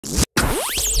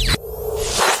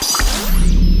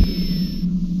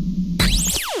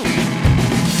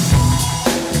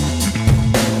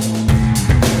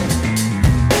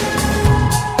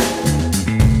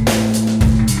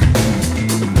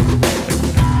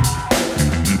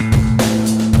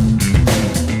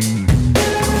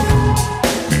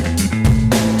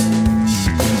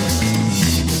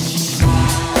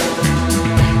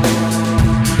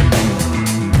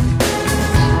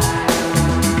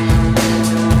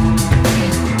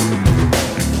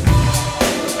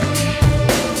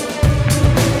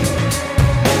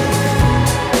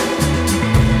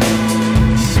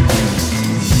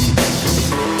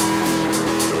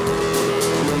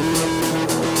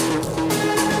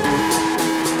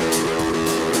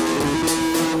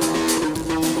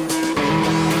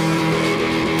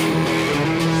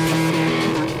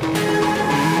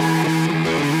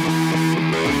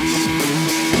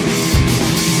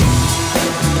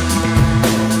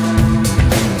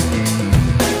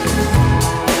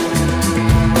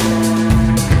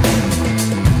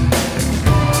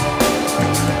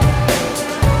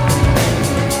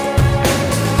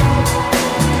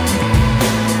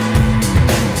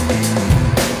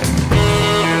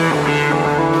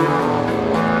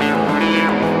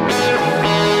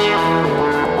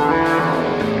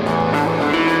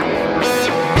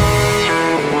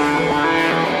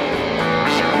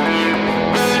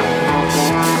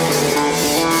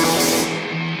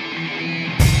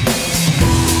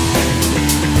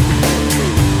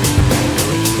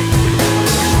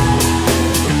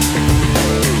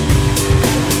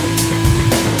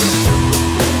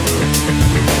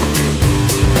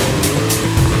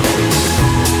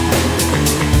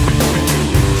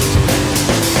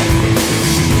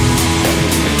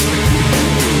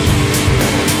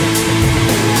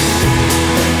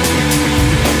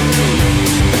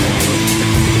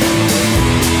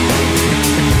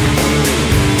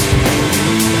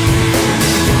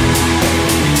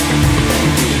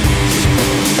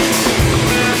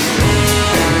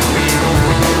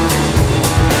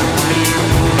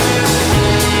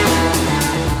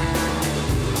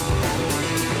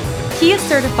Kia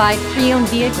certified pre-owned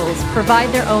vehicles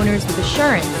provide their owners with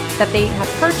assurance that they have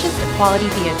purchased a quality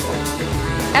vehicle.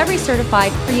 Every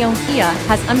certified pre-owned Kia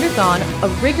has undergone a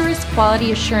rigorous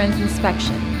quality assurance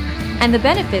inspection, and the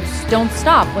benefits don't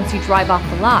stop once you drive off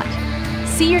the lot.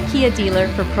 See your Kia dealer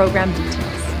for program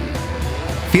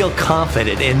details. Feel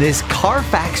confident in this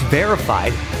Carfax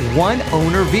verified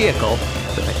one-owner vehicle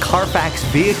with a Carfax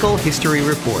Vehicle History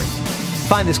Report.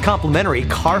 Find this complimentary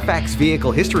Carfax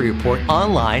Vehicle History Report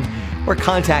online or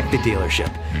contact the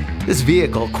dealership. This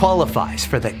vehicle qualifies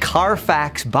for the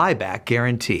Carfax Buyback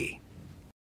Guarantee.